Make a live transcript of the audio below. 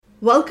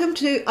Welcome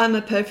to I'm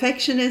a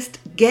Perfectionist,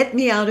 Get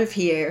Me Out of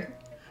Here,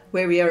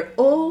 where we are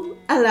all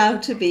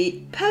allowed to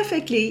be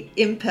perfectly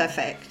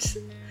imperfect.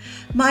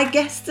 My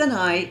guests and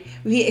I,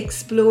 we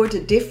explore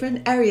the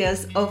different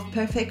areas of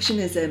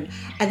perfectionism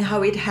and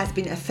how it has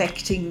been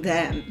affecting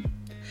them.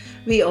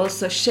 We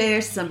also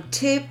share some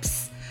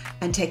tips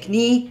and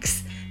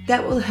techniques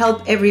that will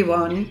help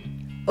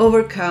everyone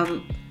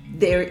overcome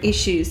their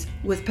issues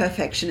with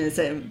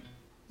perfectionism.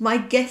 My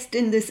guest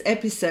in this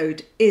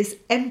episode is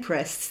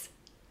Empress,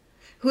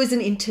 who is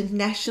an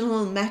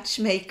international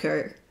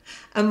matchmaker.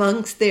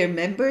 Amongst their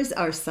members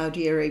are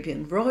Saudi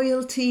Arabian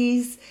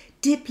royalties,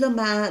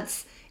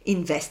 diplomats,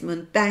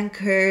 investment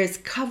bankers,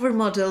 cover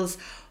models,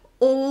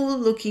 all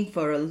looking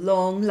for a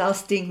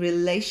long-lasting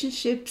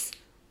relationships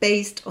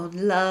based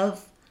on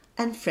love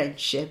and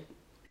friendship.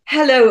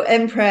 Hello,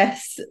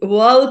 Empress.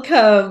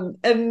 Welcome.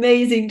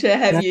 Amazing to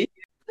have you.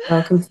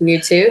 Welcome to you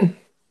too.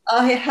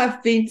 I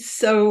have been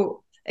so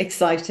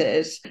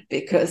excited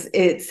because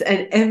it's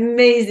an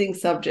amazing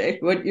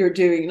subject what you're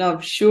doing, and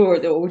I'm sure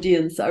the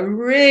audience are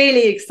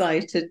really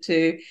excited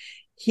to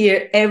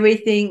hear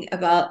everything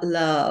about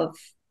love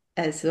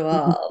as Of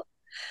well.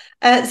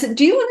 So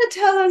do you want to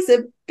tell us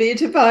a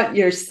bit about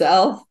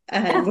yourself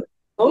Yeah, and of what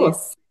your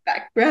course. Yeah.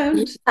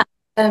 background?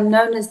 I'm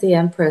known as the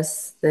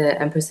Empress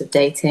of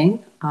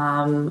dating,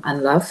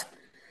 and love.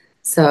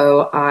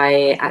 So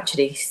I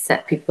actually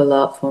set people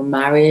up for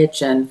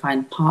marriage and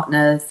find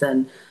partners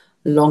and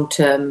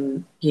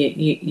long-term,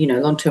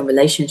 long-term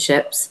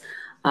relationships.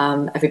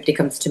 Everybody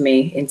comes to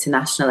me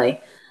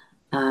internationally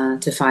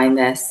to find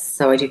this.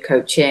 So I do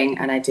coaching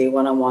and I do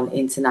one-on-one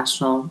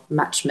international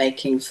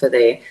matchmaking for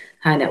the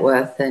high net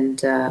worth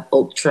and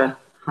ultra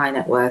high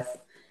net worth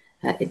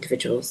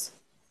individuals.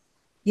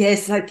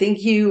 Yes, I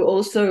think you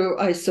also,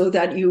 I saw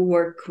that you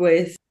work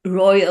with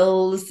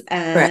royals Correct.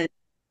 and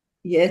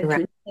yeah,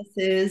 Correct.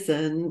 princesses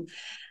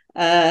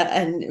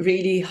and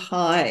really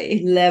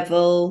high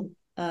level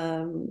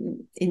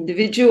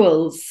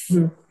individuals,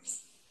 Mhm.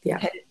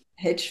 Yeah.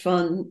 hedge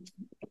fund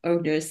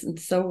owners, and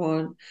so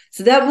on.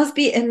 So that must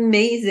be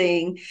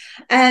amazing.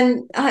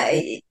 And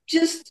I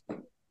just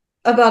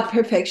about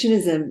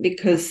perfectionism,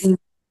 because Mm.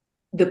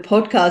 the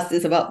podcast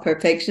is about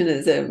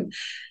perfectionism.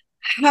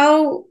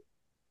 How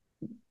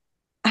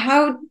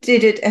how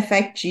did it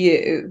affect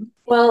you?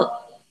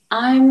 Well,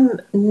 I'm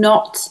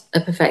not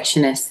a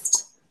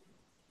perfectionist.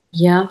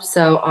 Yeah.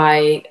 So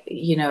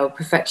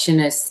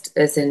perfectionist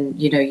as in,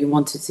 you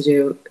wanted to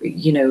do,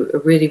 a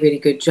really, really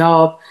good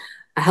job.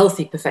 A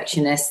healthy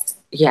perfectionist.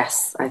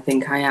 Yes, I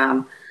think I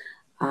am.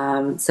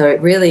 So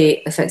it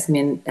really affects me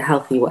in a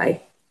healthy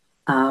way.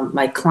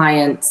 My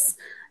clients,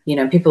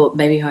 people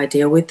maybe who I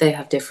deal with, they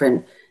have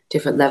different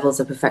levels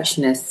of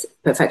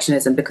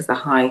perfectionism because they're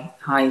high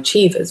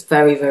achievers,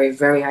 very, very,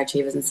 very high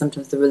achievers, and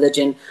sometimes the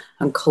religion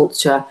and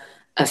culture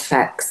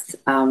affects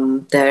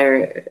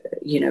their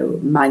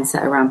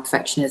mindset around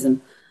perfectionism,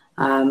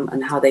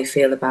 and how they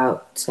feel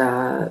about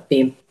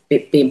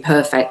being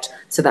perfect.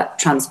 So that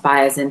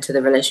transpires into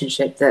the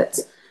relationship that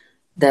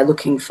they're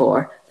looking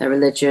for. Their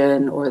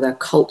religion or their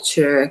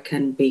culture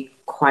can be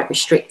quite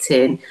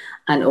restricting.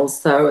 And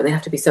also, they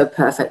have to be so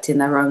perfect in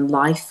their own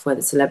life,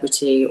 whether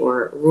celebrity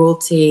or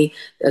royalty.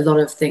 A lot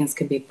of things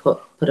can be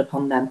put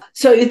upon them.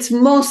 So it's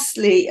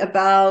mostly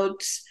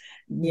about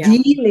Yeah.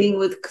 dealing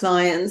with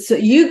clients. So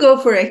you go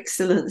for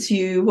excellence.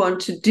 You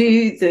want to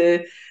do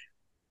the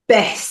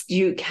best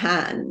you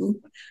can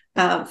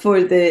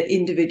for the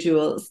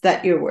individuals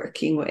that you're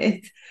working with,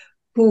 Of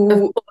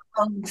who course.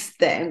 amongst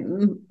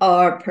them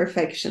are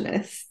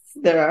perfectionists.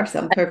 There are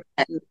some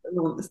perfectionists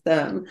amongst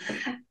them.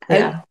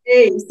 Yeah.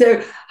 Okay,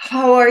 so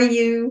how are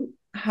you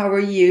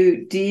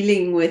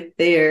dealing with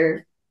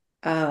their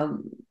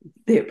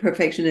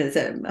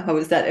perfectionism? How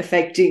is that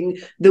affecting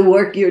the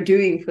work you're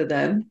doing for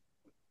them?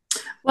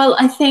 Well,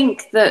 I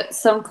think that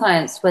some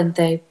clients, when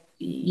they,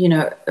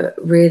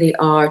 really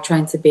are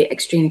trying to be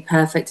extremely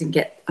perfect and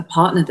get a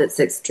partner that's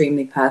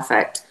extremely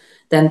perfect,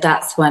 then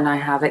that's when I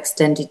have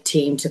extended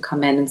team to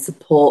come in and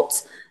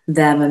support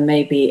them and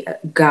maybe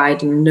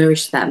guide and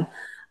nourish them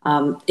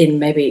in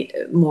maybe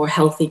more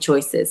healthy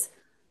choices.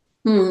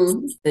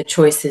 Hmm. The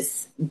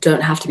choices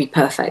don't have to be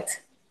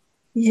perfect.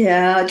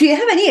 Yeah. Do you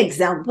have any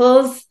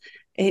examples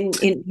in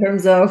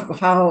terms of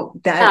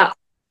That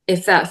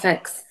if that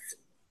affects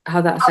how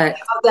that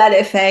affects. how that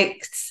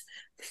affects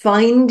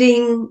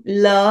finding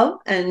love,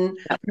 and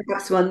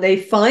perhaps when they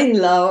find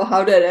love,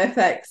 how that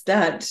affects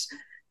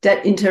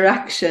that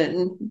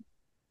interaction?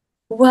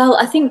 Well,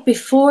 I think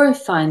before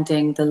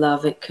finding the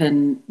love, it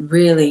can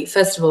really,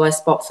 first of all,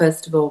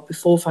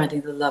 before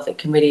finding the love, it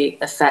can really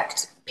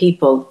affect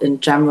people in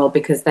general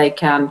because they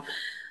can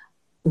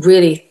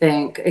really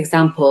think,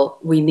 example,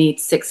 we need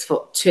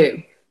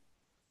 6'2".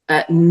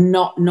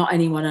 Not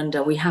anyone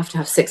under. We have to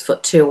have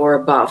 6'2" or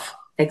above.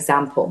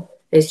 Example.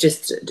 It's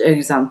just an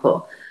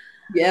example.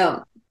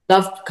 Yeah.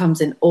 Love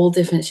comes in all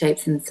different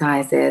shapes and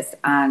sizes,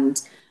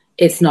 and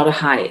it's not a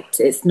height,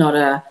 it's not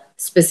a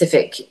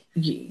specific,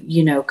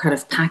 kind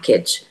of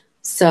package.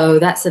 So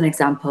that's an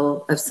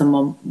example of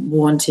someone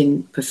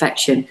wanting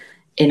perfection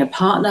in a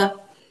partner,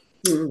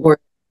 Mm. or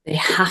they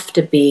have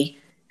to be,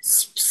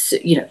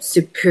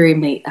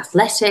 supremely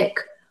athletic,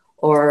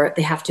 or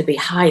they have to be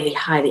highly,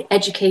 highly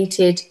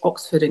educated,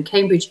 Oxford and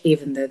Cambridge,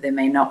 even though they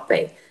may not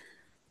be.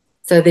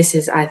 So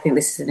I think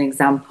this is an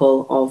example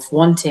of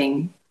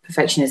wanting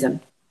perfectionism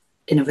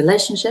in a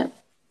relationship.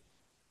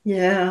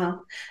 Yeah.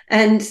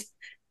 And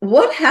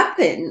what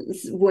happens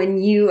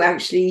when you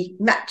actually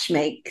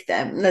matchmake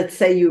them? Let's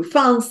say you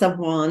found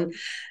someone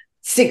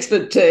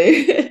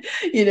 6'2",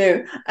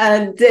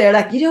 and they're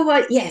like, you know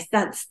what? Yes,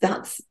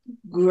 that's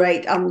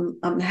great.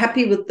 I'm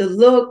happy with the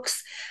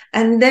looks.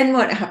 And then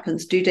what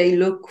happens? Do they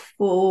look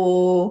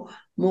for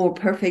more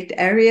perfect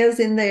areas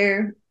in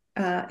their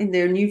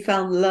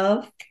newfound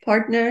love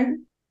partner?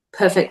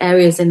 Perfect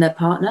areas in their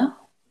partner.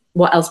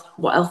 What else?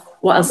 What else?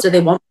 What else do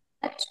they want?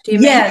 Do you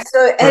mean? Yeah, so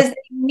Or, as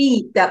they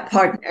meet that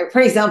partner,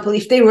 for example,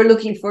 if they were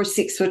looking for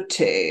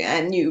 6'2"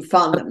 and you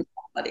found them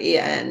somebody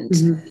and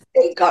Mhm.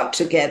 they got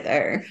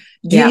together,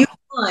 do Yeah. you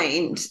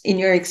find in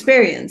your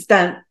experience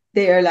that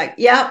they're like,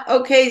 yeah,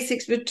 okay,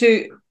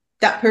 6'2",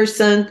 that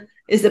person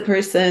is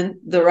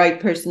the right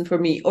person for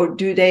me, or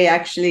do they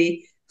actually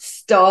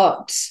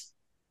start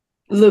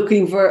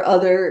looking for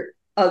other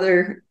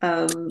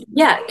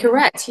Yeah,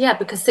 correct. Yeah,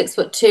 because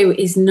 6'2"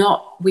 is not.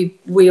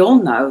 We all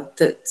know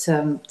that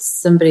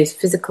somebody's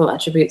physical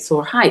attributes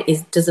or height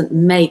doesn't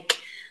make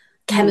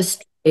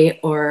chemistry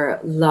or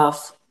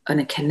love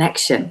and a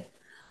connection,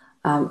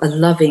 a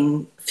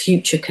loving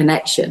future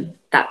connection.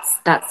 But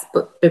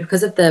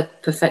because of the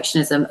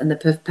perfectionism and the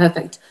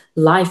perfect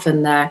life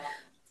and their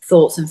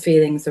thoughts and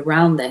feelings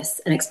around this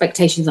and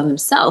expectations on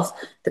themselves,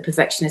 the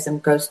perfectionism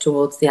goes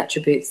towards the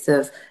attributes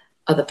of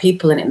other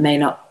people, and it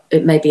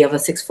may be of a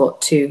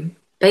 6'2"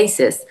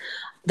 basis.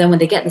 Then when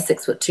they get the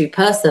 6'2"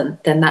 person,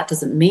 then that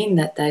doesn't mean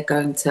that they're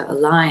going to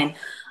align.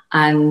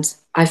 And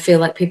I feel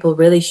like people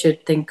really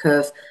should think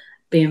of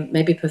being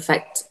maybe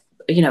perfect.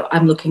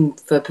 I'm looking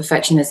for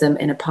perfectionism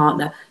in a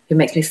partner who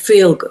makes me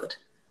feel good,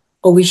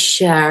 or we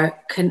share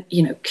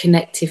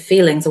connective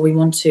feelings, or we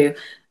want to,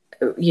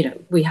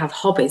 we have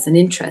hobbies and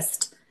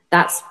interests.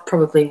 That's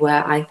probably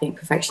where I think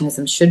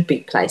perfectionism should be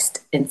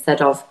placed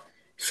instead of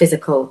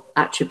physical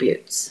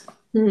attributes.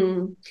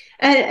 Hmm.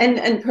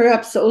 And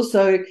perhaps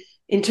also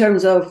in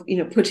terms of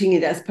putting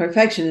it as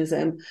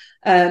perfectionism,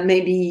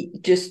 maybe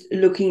just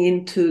looking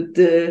into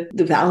the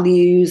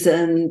values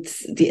and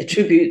the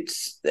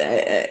attributes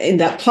in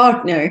that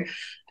partner.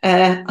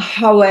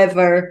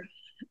 However,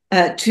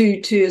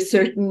 to a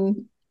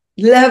certain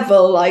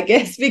level, I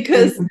guess,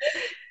 because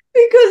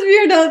we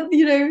are not,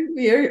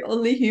 we are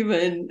only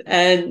human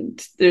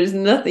and there's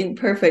nothing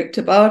perfect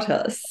about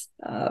us.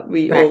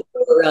 We Right. all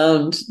go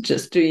around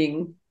just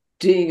doing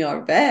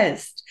our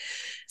best.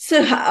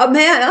 So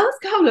may I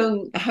ask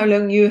how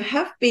long you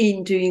have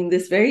been doing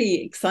this very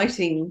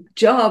exciting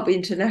job,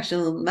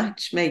 international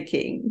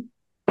matchmaking?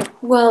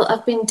 Well,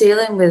 I've been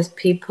dealing with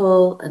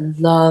people and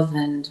love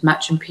and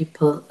matching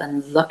people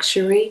and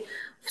luxury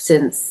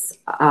since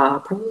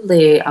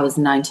probably I was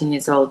 19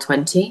 years old,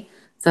 20.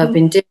 So I've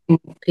been doing,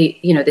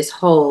 this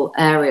whole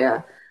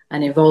area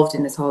and involved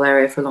in this whole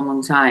area for a long,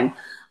 long time.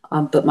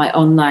 But my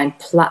online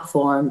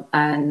platform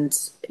and,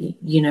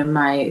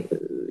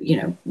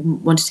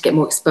 wanted to get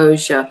more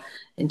exposure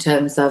in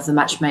terms of the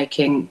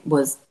matchmaking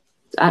was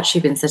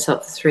actually been set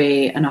up for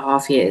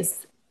 3.5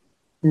 years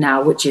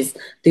now, which is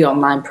the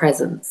online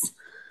presence.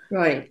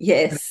 Right.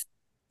 Yes.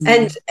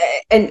 And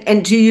Mm.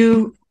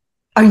 and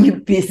are you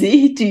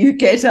busy? Do you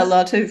get a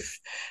lot of,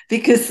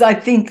 because I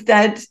think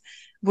that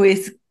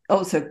with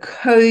also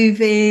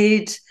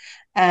COVID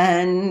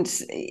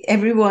and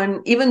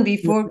everyone, even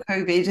before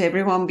COVID,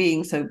 everyone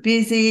being so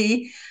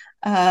busy,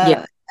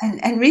 Yeah.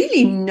 and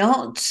really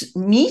not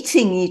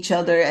meeting each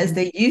other as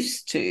they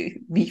used to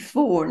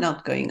before,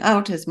 not going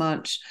out as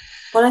much.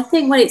 Well, I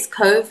think when it's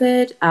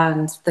COVID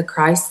and the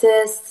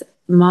crisis,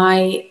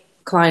 my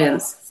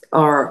clients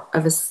are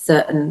of a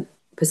certain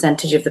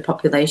percentage of the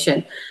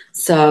population.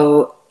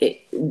 So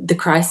the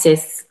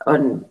crisis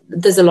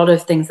there's a lot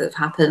of things that have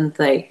happened.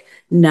 Like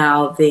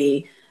now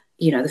the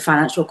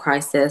financial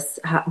crisis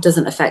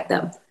doesn't affect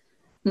them.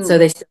 So Hmm.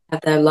 they still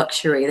have their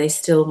luxury. They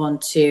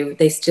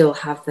still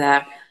have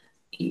their,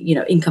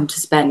 income to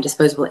spend,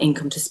 disposable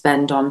income to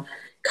spend on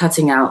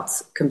cutting out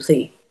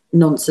complete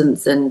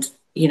nonsense and,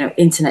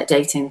 internet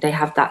dating. They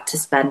have that to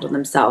spend on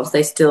themselves.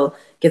 They still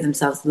give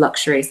themselves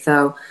luxury.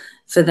 So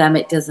for them,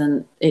 it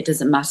doesn't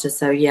matter.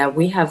 So yeah,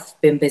 we have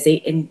been busy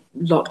in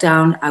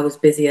lockdown. I was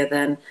busier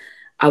than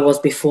I was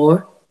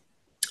before.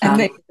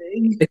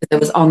 Amazing.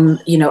 Because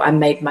I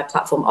made my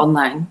platform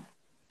online,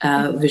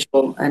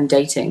 visual and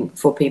dating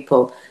for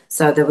people.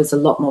 So there was a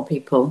lot more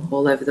people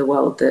all over the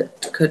world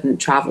that couldn't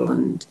travel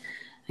and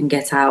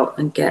get out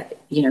and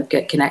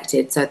get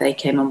connected. So they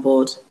came on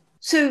board.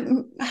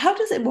 So how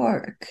does it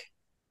work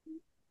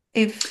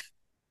if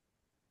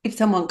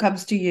someone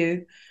comes to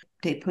you,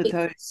 they put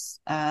those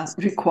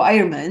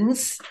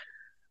requirements?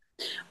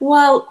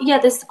 Well, yeah,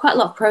 there's quite a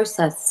lot of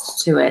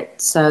process to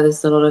it. So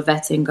there's a lot of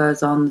vetting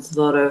goes on. There's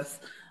a lot of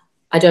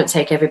I don't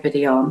take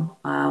everybody on.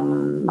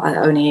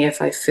 Only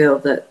if I feel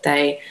that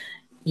they,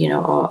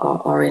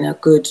 are in a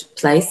good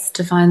place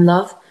to find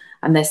love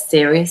and they're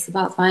serious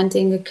about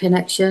finding a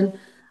connection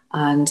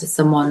and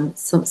someone,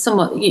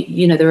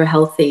 they're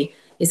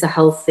it's a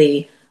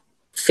healthy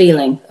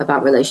feeling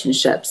about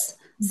relationships.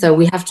 So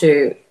we have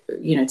to,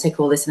 take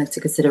all this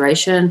into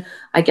consideration.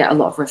 I get a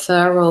lot of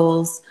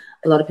referrals.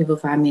 A lot of people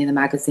find me in the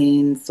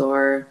magazines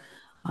or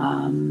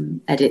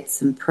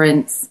edits and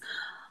prints.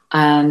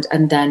 And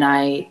then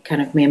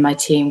me and my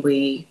team,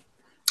 we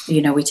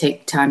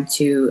take time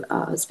to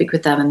speak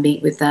with them and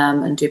meet with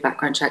them and do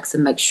background checks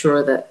and make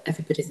sure that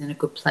everybody's in a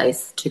good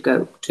place to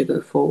go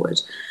forward.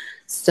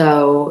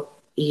 So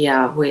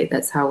yeah,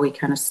 that's how we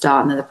kind of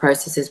start. And then the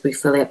process is we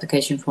fill the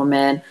application form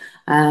in,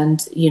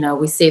 and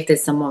we see if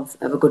there's someone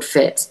of a good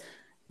fit.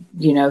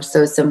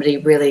 So somebody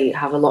really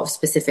have a lot of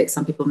specifics.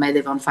 Some people may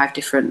live on 5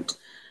 different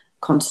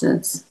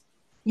continents.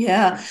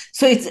 Yeah,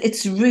 so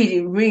it's really,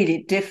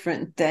 really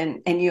different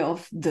than any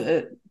of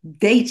the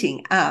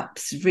dating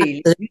apps,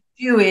 really.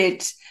 You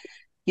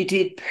do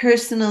it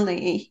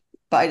personally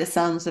by the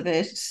sounds of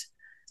it.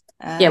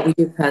 Yeah, we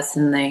do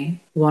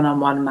personally,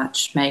 one-on-one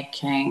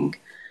matchmaking.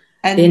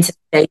 The And internet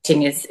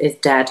dating is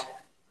dead.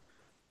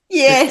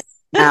 yes,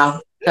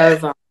 Now it's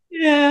over.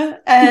 yeah,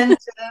 and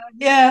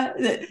yeah,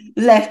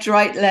 left,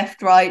 right, Yeah.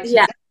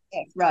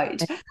 left, right.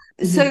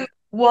 Mhm. So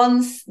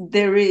once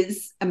there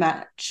is a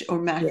match or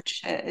Yeah.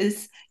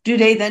 matches, do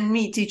they then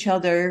meet each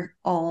other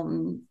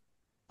on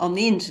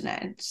the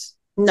internet?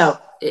 No,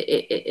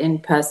 in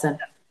person.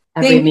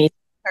 They Every meet meet,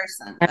 in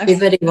person. Okay.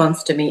 everybody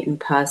wants to meet in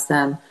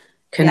person, Yeah.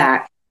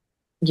 connect.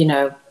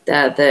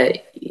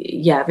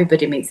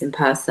 Everybody meets in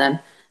person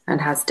and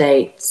has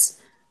dates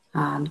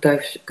and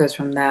goes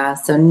from there.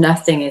 So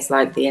nothing is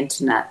like the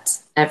internet.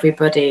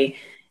 Everybody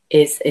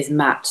is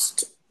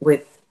matched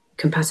with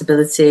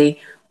compatibility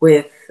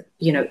with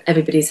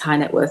everybody's high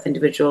net worth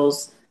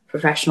individuals,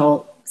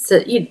 professional. So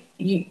the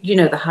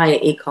higher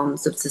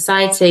econs of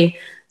society.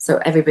 So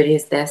everybody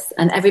is this,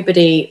 and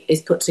everybody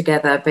is put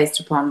together based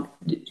upon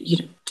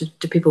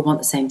do people want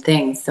the same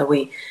things? So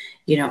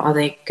are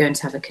they going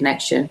to have a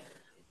connection?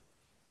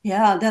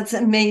 Yeah, that's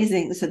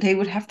amazing. So they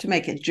would have to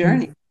make a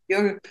journey.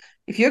 Mm.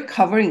 If you're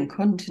covering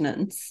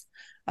continents,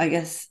 I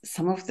guess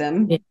some of Yeah. them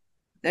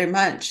they're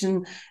matched.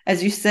 And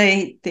as you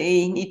say,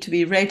 they need to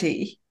be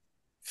ready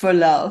for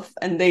love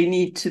and they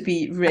need to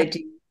be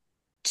ready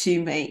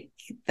to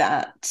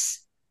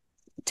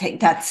take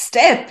that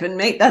step and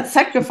make that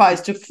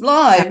sacrifice to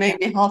fly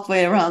maybe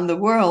halfway around the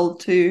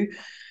world to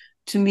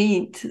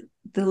meet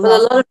the Well,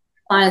 a love. lot of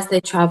clients,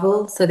 they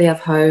travel, so they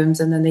have homes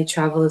and then they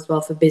travel as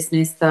well for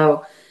business.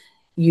 So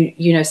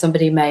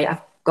somebody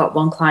I've got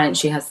one client,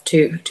 she has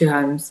two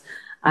homes,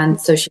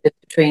 and so she lives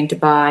between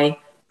Dubai,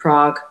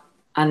 Prague,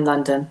 and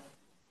London.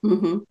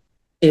 Mm-hmm.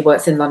 She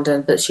works in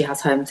London, but she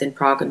has homes in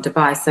Prague and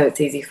Dubai, so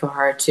it's easy for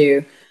her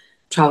to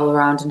travel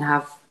around and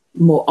have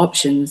more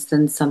options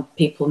than some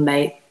people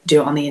may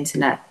do on the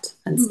internet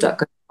and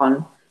stuck in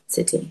one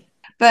city.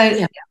 But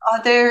Yeah.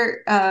 are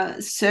there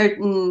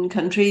certain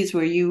countries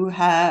where you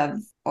have,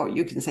 or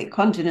you can say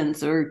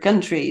continents or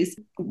countries,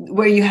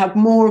 where you have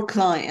more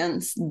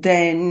clients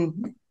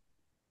than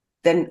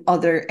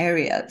other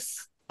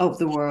areas of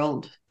the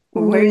world?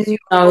 Or where is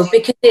No,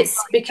 because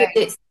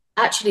it's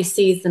actually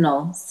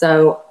seasonal.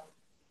 So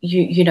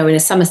in a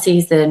summer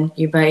season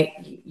you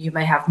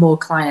may have more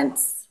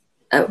clients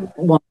at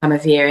one time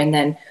of year, and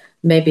then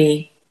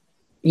maybe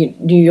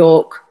New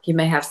York you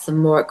may have some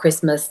more at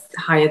Christmas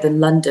higher than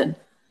London.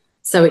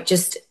 So it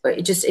just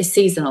is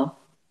seasonal.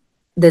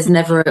 There's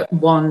never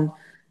one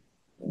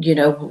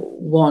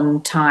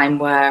time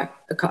where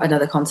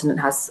another continent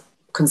has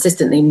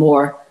consistently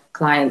more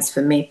clients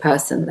for me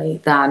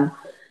personally than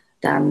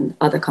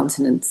other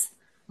continents.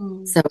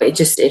 Mm. So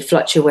it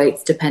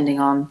fluctuates depending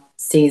on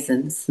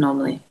seasons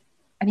normally.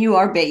 And you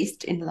are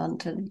based in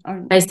London,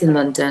 aren't you? Based in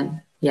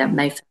London, yeah,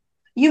 Mayfair.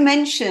 You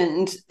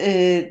mentioned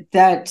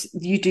that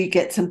you do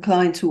get some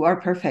clients who are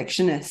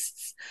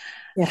perfectionists.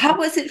 Yeah. How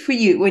was it for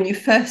you when you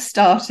first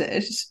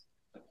started?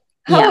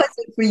 How Yeah. was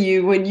it for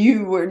you when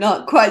you were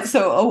not quite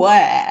so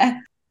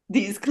aware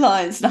these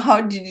clients? And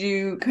how did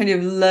you kind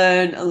of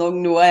learn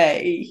along the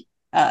way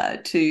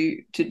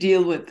to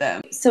deal with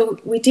them? So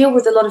we deal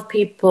with a lot of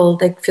people,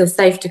 they feel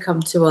safe to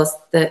come to us,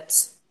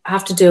 that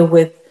have to deal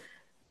with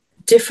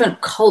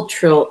different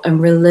cultural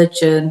and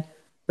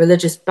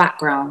religious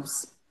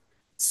backgrounds.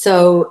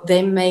 So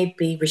they may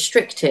be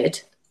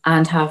restricted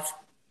and have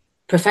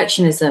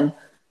perfectionism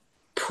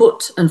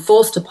put and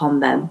forced upon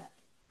them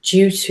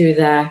due to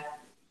their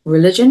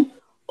religion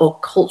or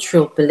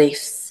cultural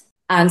beliefs.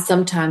 And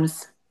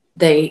sometimes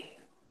they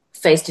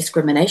face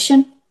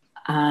discrimination,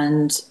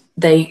 and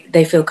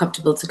they feel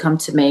comfortable to come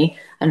to me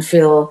and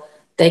feel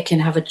they can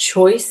have a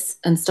choice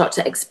and start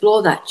to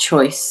explore that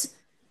choice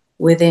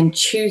within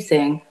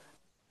choosing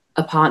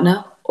a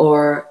partner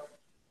or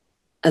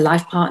a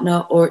life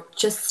partner, or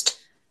just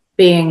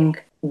being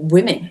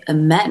women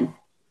and men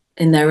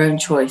in their own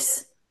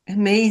choice.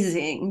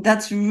 Amazing.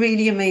 That's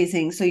really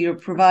amazing. So you're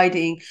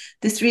providing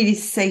this really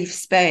safe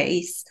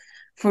space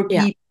for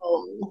Yeah.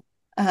 people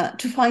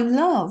to find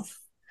love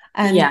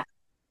and Yeah.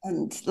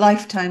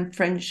 lifetime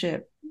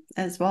friendship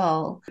as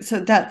well. So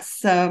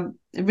that's a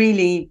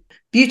really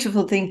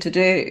beautiful thing to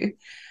do.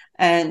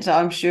 And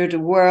I'm sure the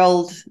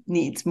world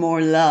needs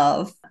more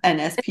love.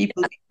 And as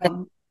people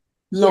become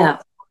Yeah.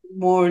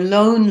 more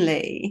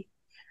lonely,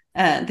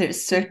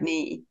 there's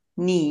certainly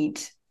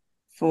need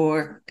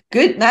for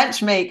good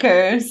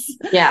matchmakers.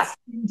 Yeah.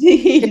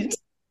 Indeed.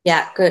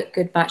 Yeah,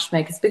 good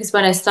matchmakers. Because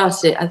when I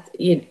started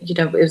it,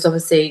 it was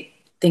obviously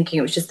thinking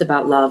it was just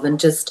about love and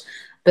just,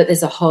 but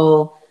there's a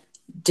whole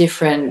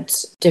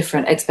different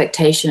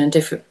expectation and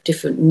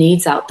different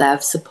needs out there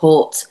of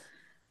support.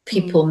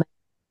 People may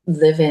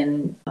live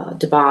in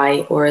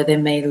Dubai, or they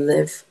may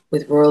live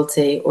with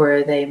royalty,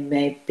 or they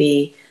may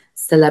be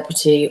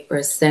celebrity or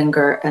a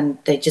singer, and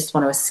they just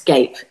want to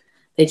escape.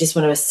 They just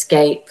want to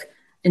escape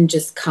and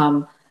just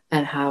come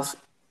and have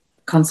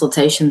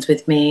consultations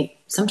with me,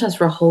 sometimes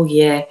for a whole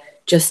year,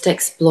 just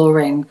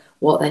exploring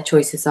what their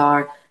choices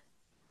are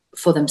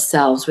for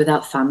themselves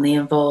without family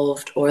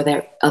involved or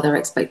their other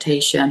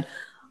expectation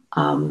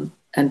and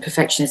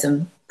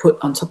perfectionism put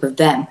on top of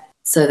them.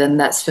 So then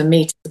that's for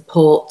me to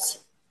support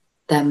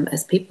them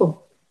as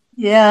people.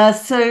 Yeah,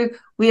 so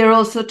we are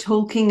also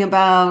talking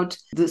about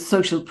the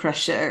social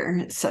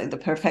pressure, so the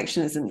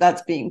perfectionism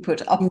that's being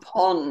put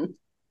upon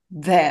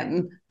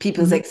them,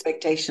 people's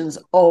expectations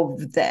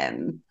of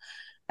them.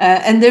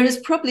 And there is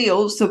probably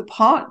also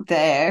part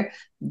there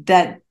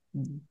that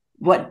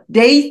what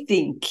they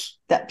think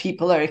that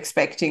people are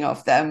expecting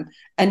of them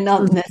and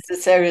not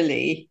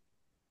necessarily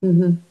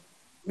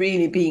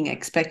really being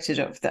expected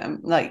of them.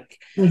 Like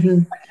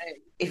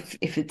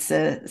if it's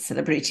a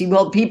celebrity,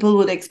 well, people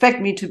would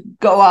expect me to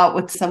go out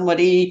with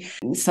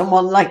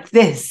someone like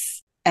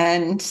this,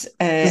 and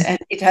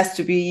it has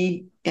to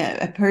be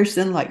a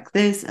person like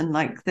this and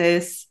like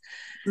this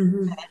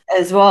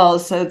as well.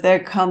 So there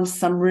comes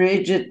some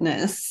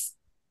rigidness.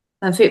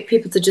 And for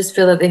people to just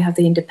feel that they have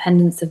the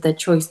independence of their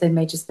choice, they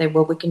may just say,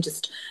 well, we can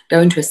just go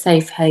into a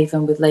safe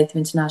haven with Latham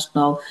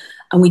International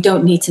and we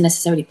don't need to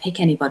necessarily pick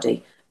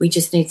anybody. We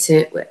just need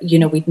to,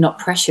 we're not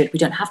pressured. We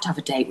don't have to have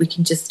a date. We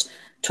can just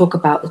talk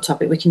about the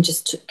topic. We can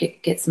just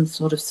get some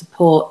sort of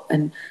support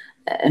and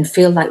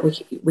feel like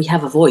we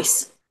have a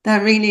voice.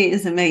 That really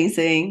is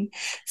amazing.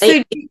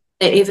 So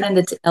even in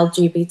the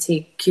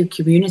LGBTQ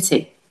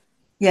community,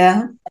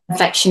 yeah,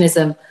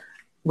 perfectionism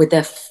with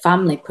their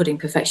family putting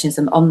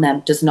perfectionism on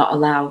them does not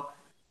allow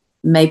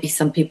maybe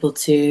some people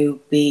to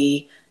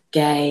be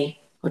gay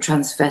or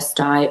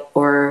transvestite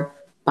or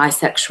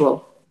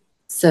bisexual.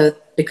 So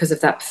because of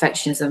that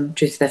perfectionism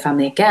due to their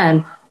family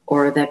again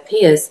or their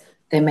peers,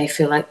 they may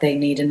feel like they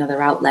need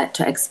another outlet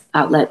to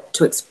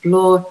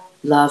explore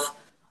love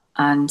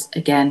and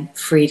again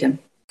freedom.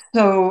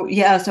 So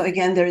yeah, so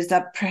again, there is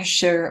that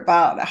pressure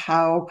about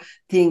how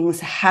things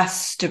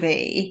has to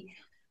be,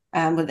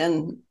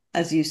 within,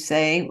 as you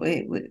say,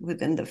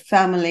 within the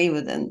family,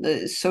 within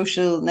the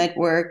social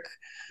network,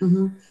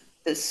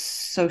 the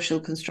social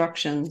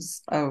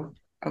constructions of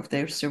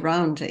their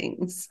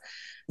surroundings,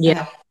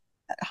 Yeah.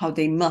 how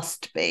they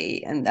must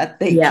be, and that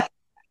they Yeah.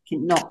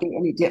 cannot be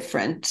any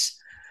different.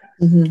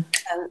 Mm-hmm.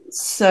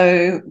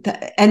 So,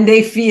 and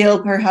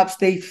perhaps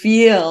they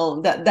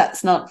feel that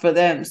that's not for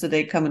them, so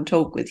they come and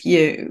talk with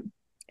you,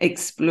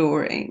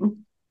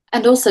 exploring.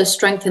 And also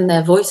strengthen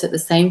their voice at the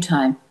same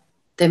time.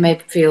 They may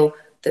feel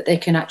that they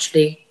can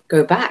actually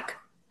go back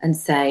and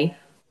say,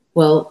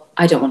 well,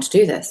 I don't want to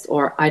do this,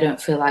 or I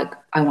don't feel like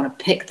I want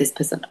to pick this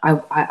person.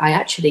 I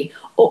actually,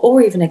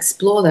 or even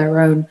explore their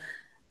own,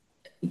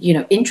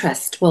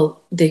 interest.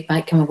 Well, they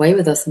might come away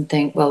with us and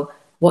think, well,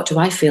 what do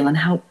I feel and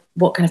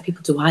what kind of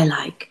people do I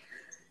like?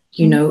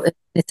 So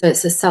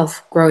it's a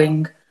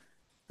self-growing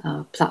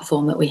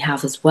platform that we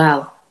have as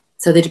well.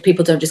 So that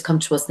people don't just come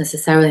to us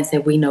necessarily and say,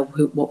 we know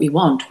what we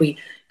want.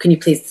 Can you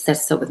please set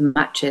us up with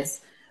matches?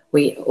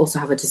 We also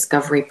have a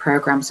discovery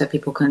program so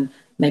people can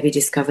maybe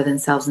discover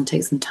themselves and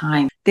take some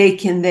time. They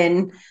can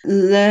then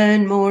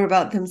learn more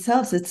about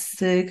themselves.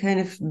 It's a kind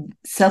of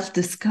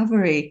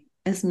self-discovery,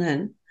 isn't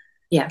it?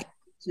 Yeah.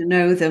 To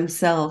know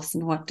themselves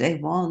and what they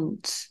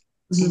want.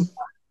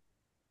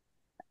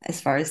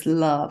 As far as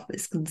love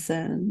is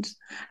concerned.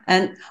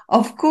 And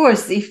of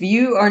course, if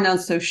you are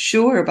not so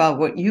sure about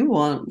what you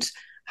want,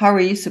 how are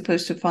you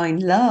supposed to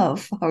find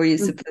love? How are you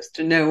supposed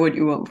to know what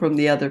you want from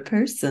the other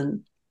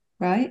person?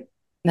 Right?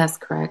 That's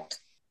correct.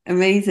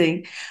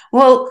 Amazing.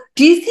 Well,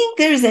 do you think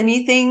there's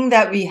anything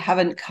that we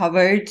haven't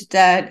covered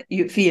that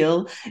you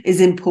feel is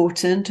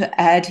important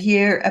to add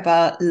here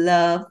about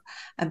love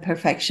and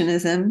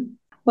perfectionism?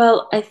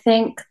 Well, I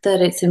think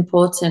that it's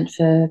important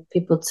for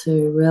people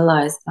to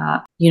realize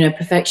that,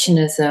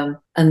 perfectionism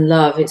and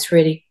love, it's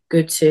really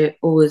good to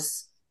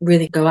always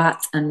really go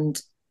at and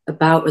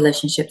about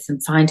relationships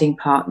and finding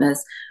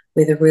partners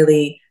with a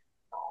really,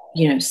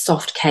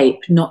 soft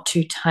cape, not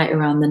too tight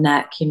around the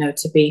neck,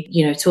 to be,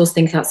 to always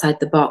think outside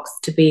the box,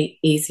 to be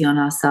easy on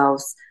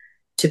ourselves,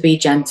 to be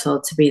gentle,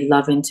 to be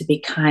loving, to be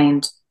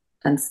kind,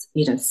 and,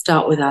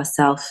 start with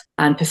ourselves.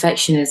 And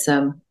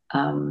perfectionism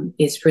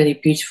is really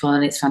beautiful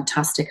and it's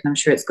fantastic. And I'm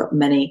sure it's got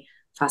many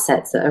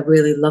facets that are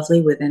really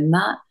lovely within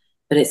that.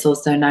 But it's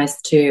also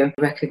nice to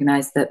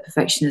recognize that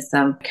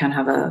perfectionism can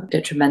have a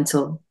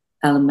detrimental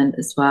element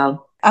as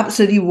well.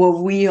 Absolutely.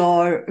 Well, we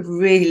are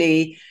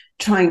really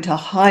trying to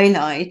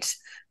highlight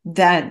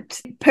that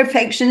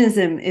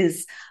perfectionism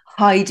is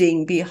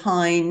hiding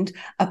behind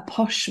a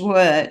posh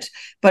word,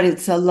 but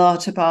it's a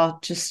lot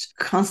about just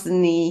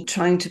constantly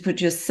trying to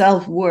put your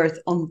self-worth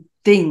on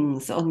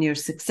things, on your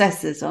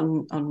successes,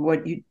 on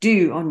what you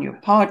do, on your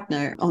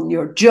partner, on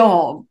your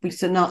job.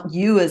 So not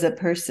you as a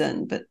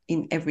person, but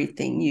in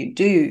everything you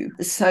do.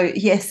 So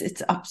yes,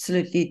 it's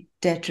absolutely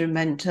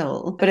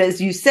detrimental. But as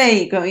you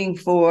say, going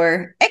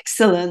for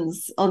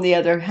excellence on the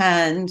other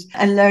hand,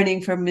 and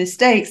learning from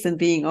mistakes and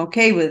being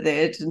okay with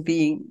it and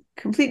being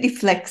completely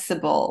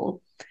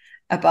flexible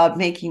about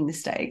making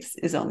mistakes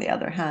is on the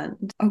other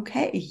hand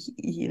okay.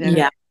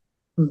 Yeah.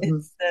 Mm-hmm.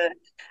 It's the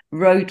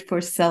road for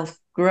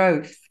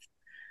self-growth.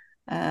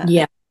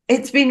 Yeah.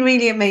 It's been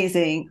really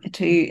amazing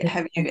to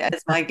have you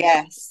as my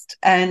guest,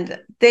 and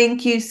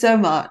thank you so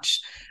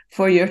much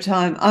for your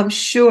time. I'm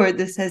sure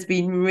this has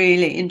been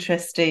really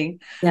interesting.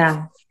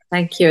 Yeah,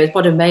 thank you.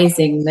 What an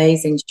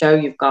amazing show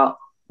you've got.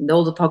 And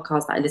all the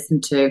podcasts that I listen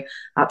to,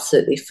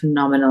 absolutely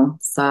phenomenal.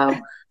 So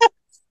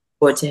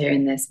forward to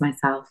hearing this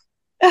myself.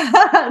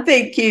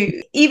 Thank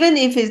you. Even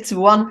if it's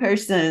one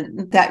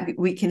person that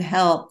we can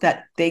help,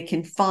 that they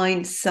can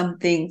find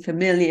something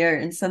familiar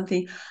and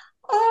something,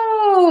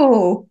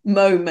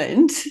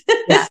 moment.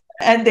 Yeah.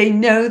 And they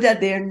know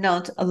that they're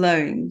not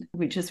alone.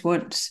 We just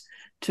want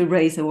to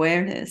raise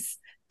awareness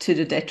to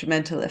the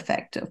detrimental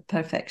effect of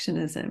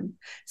perfectionism.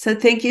 So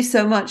thank you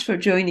so much for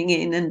joining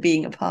in and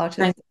being a part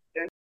of it.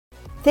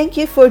 Thank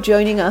you for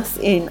joining us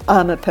in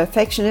I'm a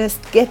Perfectionist,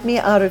 Get Me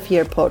Out of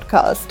Here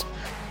podcast.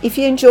 If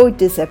you enjoyed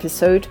this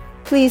episode,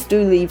 please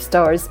do leave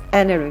stars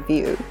and a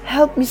review.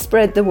 Help me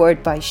spread the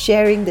word by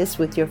sharing this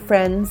with your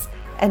friends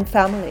and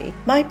family.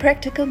 My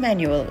practical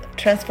manual,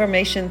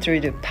 Transformation Through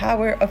the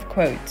Power of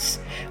Quotes,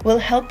 will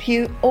help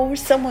you or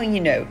someone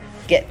you know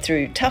get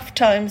through tough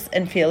times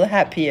and feel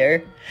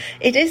happier.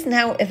 It is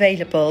now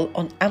available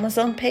on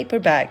Amazon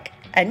paperback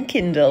and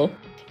Kindle.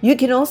 You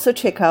can also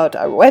check out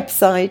our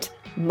website,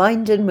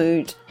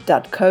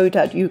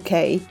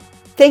 mindandmood.co.uk.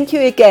 Thank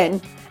you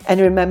again, and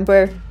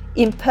remember,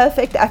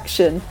 imperfect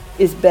action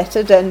is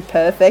better than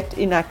perfect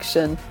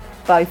inaction.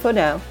 Bye for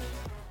now.